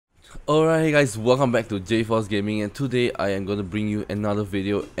Alright, hey guys, welcome back to 𝖩force Gaming, and today I am going to bring you another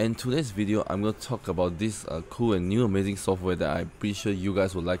video. And today's video I'm going to talk about this cool and new amazing software that I'm pretty sure you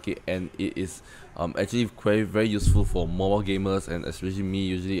guys will like it, and it is actually very useful for mobile gamers, and especially me.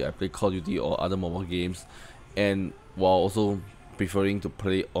 Usually I play Call of Duty or other mobile games, and while also preferring to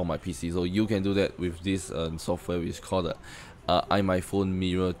play on my PC. So you can do that with this software, which is called the iMyFone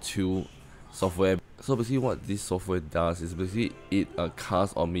MirrorTo software. So basically what this software does is basically it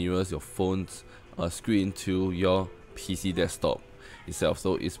casts or mirrors your phone's screen to your PC desktop itself.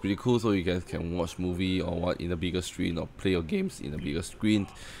 So it's pretty cool, so you guys can watch movie or what in a bigger screen, or play your games in a bigger screen.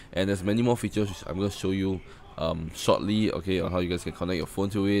 And there's many more features which I'm going to show you shortly, okay, on how you guys can connect your phone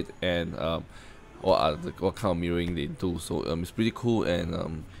to it, and what kind of mirroring they do. So it's pretty cool,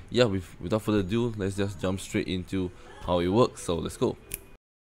 and yeah, without further ado, let's just jump straight into how it works. So let's go.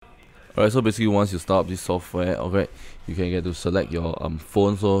 Alright, so basically once you start up this software, okay, you can get to select your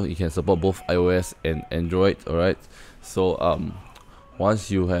phone, so you can support both iOS and Android. Alright, so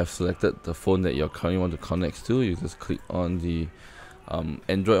once you have selected the phone that you currently want to connect to, you just click on the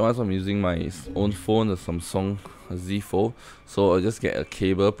Android one. So I'm using my own phone, the Samsung Z Fold. So I'll just get a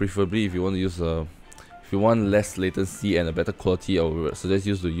cable, preferably if you want to use if you want less latency and a better quality, I would suggest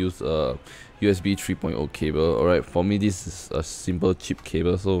you to use a USB 3.0 cable. Alright, for me this is a simple cheap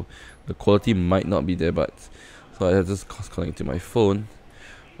cable, so the quality might not be there, but so I just connect to my phone.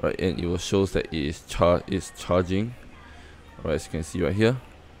 Right, and it will show that it is charging. Alright, as you can see right here.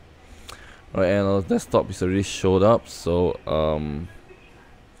 Alright, and our desktop is already showed up, so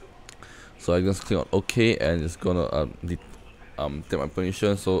so I just click on OK, and it's gonna take my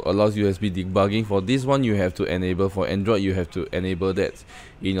permission. So allows USB debugging. For this one you have to enable. For Android you have to enable that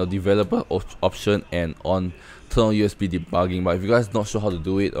in your developer option and turn on USB debugging. But if you guys not sure how to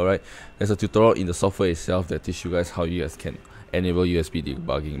do it, alright, there's a tutorial in the software itself that teach you guys how you guys can enable USB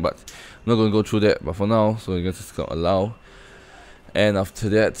debugging, but I'm not going to go through that. But for now, so you guys just click on allow, and after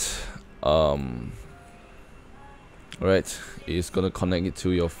that alright, it's gonna connect it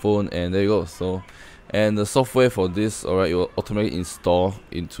to your phone, and there you go. So and the software for this, alright, it will automatically install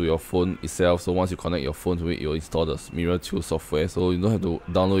into your phone itself. So once you connect your phone to it, you'll install the MirrorTo software, so you don't have to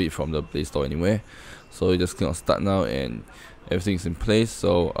download it from the Play Store anywhere. So you just click on start now, and everything's in place.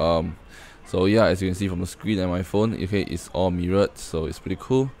 So so yeah, as you can see from the screen on my phone, okay, it's all mirrored, so it's pretty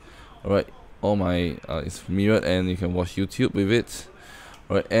cool. Alright, all my it's mirrored, and you can watch YouTube with it.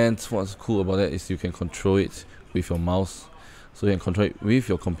 Alright, and what's cool about that is you can control it with your mouse. So you can control it with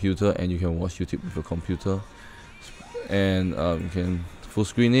your computer, and you can watch YouTube with your computer, and you can full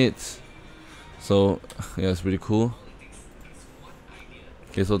screen it. So yeah, it's pretty cool.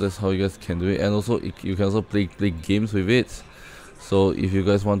 Okay, so that's how you guys can do it, and also you can also play games with it. So if you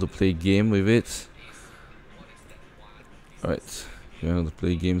guys want to play game with it, alright, you want to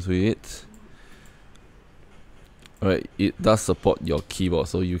play games with it. Alright, it does support your keyboard,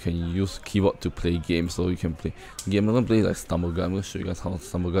 so you can use keyboard to play games. So you can play game. I'm gonna play like Stumble Guy. I'm gonna show you guys how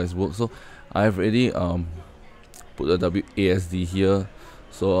Stumble Guys work. So I've already put the WASD here.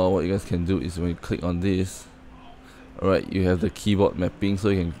 So what you guys can do is when you click on this, alright, you have the keyboard mapping, so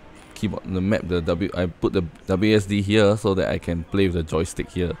you can map the I put the WASD here so that I can play with the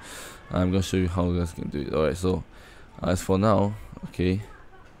joystick here. I'm gonna show you how you guys can do it. Alright, so as for now, okay,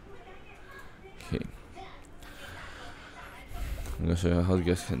 I'm gonna show you how you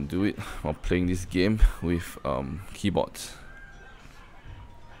guys can do it while playing this game with keyboard.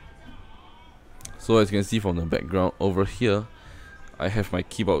 So as you can see from the background over here, I have my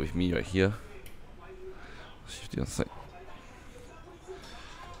keyboard with me right here. Shift it on side.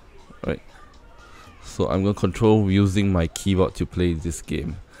 Right. So I'm gonna control using my keyboard to play this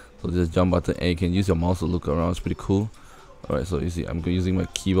game. So just jump button, and you can use your mouse to look around. It's pretty cool. Alright, so you see I'm using my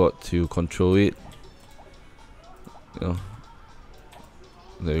keyboard to control it. You know.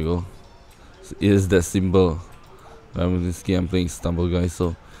 There you go. So it is that simple. In this game I'm playing Stumble Guys,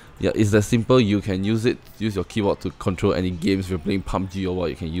 so yeah, it's that simple. You can use your keyboard to control any games. If you're playing PUBG or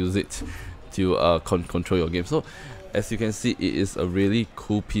what, you can use it to control your game. So as you can see, it is a really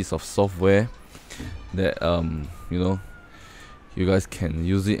cool piece of software that you know, you guys can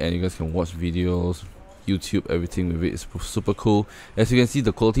use it, and you guys can watch videos, YouTube, everything with it. It's super cool. As you can see,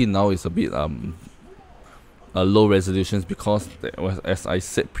 the quality now is a bit low resolutions, because as I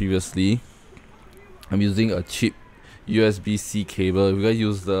said previously, I'm using a cheap USB-C cable. If you guys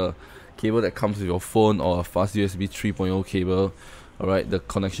use the cable that comes with your phone, or a fast USB 3.0 cable, alright, the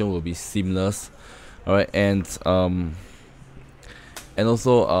connection will be seamless. Alright, and And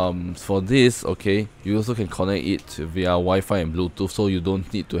also for this, okay, you also can connect it via Wi-Fi and Bluetooth, so you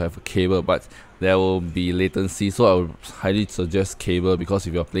don't need to have a cable, but there will be latency, so I would highly suggest cable, because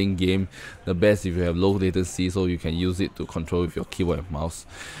if you're playing game, the best if you have low latency, so you can use it to control with your keyboard and mouse.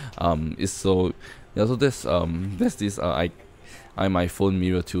 So this iMyFone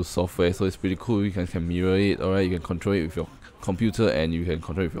MirrorTo software, so it's pretty cool. You can mirror it, alright. You can control it with your computer, and you can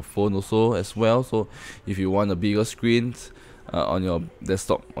control it with your phone also as well. So if you want a bigger screen on your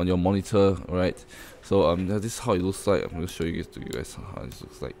desktop, on your monitor, alright. So this is how it looks like. I'm going to show you guys how this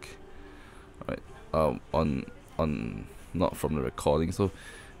looks like. Alright, on not from the recording. So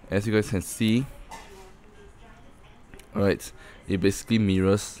as you guys can see, alright, it basically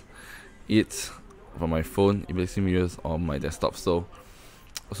mirrors it from my phone. It basically mirrors on my desktop. So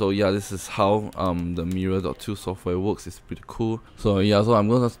yeah, this is how the MirrorTo software works. It's pretty cool. So yeah, so I'm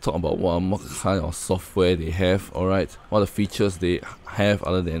gonna talk about what kind of software they have, alright, what the features they have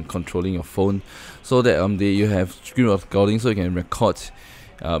other than controlling your phone. So that you have screen recording, so you can record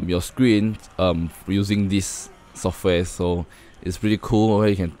your screen using this software. So it's pretty cool, where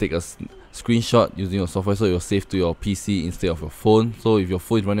you can take a screenshot using your software, so you're safe to your PC instead of your phone. So if your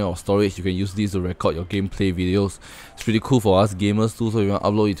phone is running out of storage, you can use this to record your gameplay videos. It's pretty cool for us gamers too. So if you want to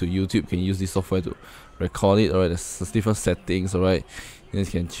upload it to YouTube, you can use this software to record it. Alright, there's different settings, alright. You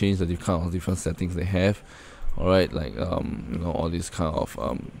can change the different settings they have, alright, like all these kind of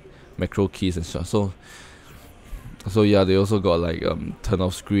macro keys and stuff. So yeah, they also got like turn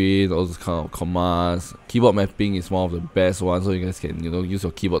off screen, all those kind of commands. Keyboard mapping is one of the best ones, so you guys can use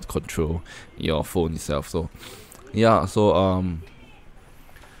your keyboard to control your phone itself. So yeah, so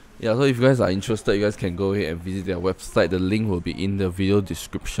so if you guys are interested, you guys can go ahead and visit their website. The link will be in the video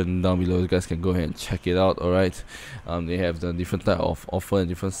description down below. You guys can go ahead and check it out. Alright, they have the different type of offer and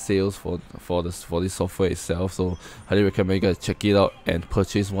different sales for this software itself. So highly recommend you guys check it out and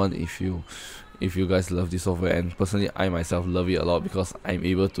purchase one if you guys love this software. And personally, I myself love it a lot, because I'm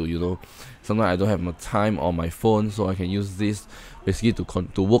able to sometimes I don't have my time on my phone, so I can use this basically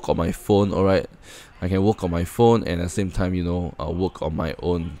to work on my phone. Alright, I can work on my phone and at the same time work on my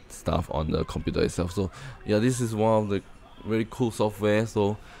own stuff on the computer itself. So yeah, this is one of the very cool software.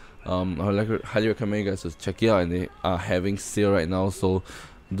 So I would highly recommend you guys to check it out, and they are having sale right now, so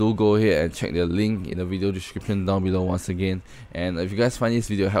do go ahead and check the link in the video description down below once again. And if you guys find this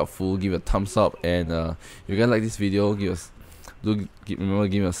video helpful, give it a thumbs up, and if you guys like this video, remember to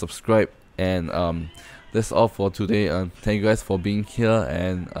give me a subscribe. And that's all for today. Thank you guys for being here,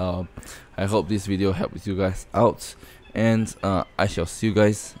 and I hope this video helps you guys out, and I shall see you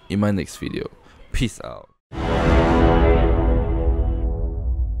guys in my next video. Peace out.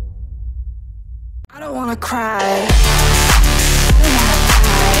 I don't wanna cry.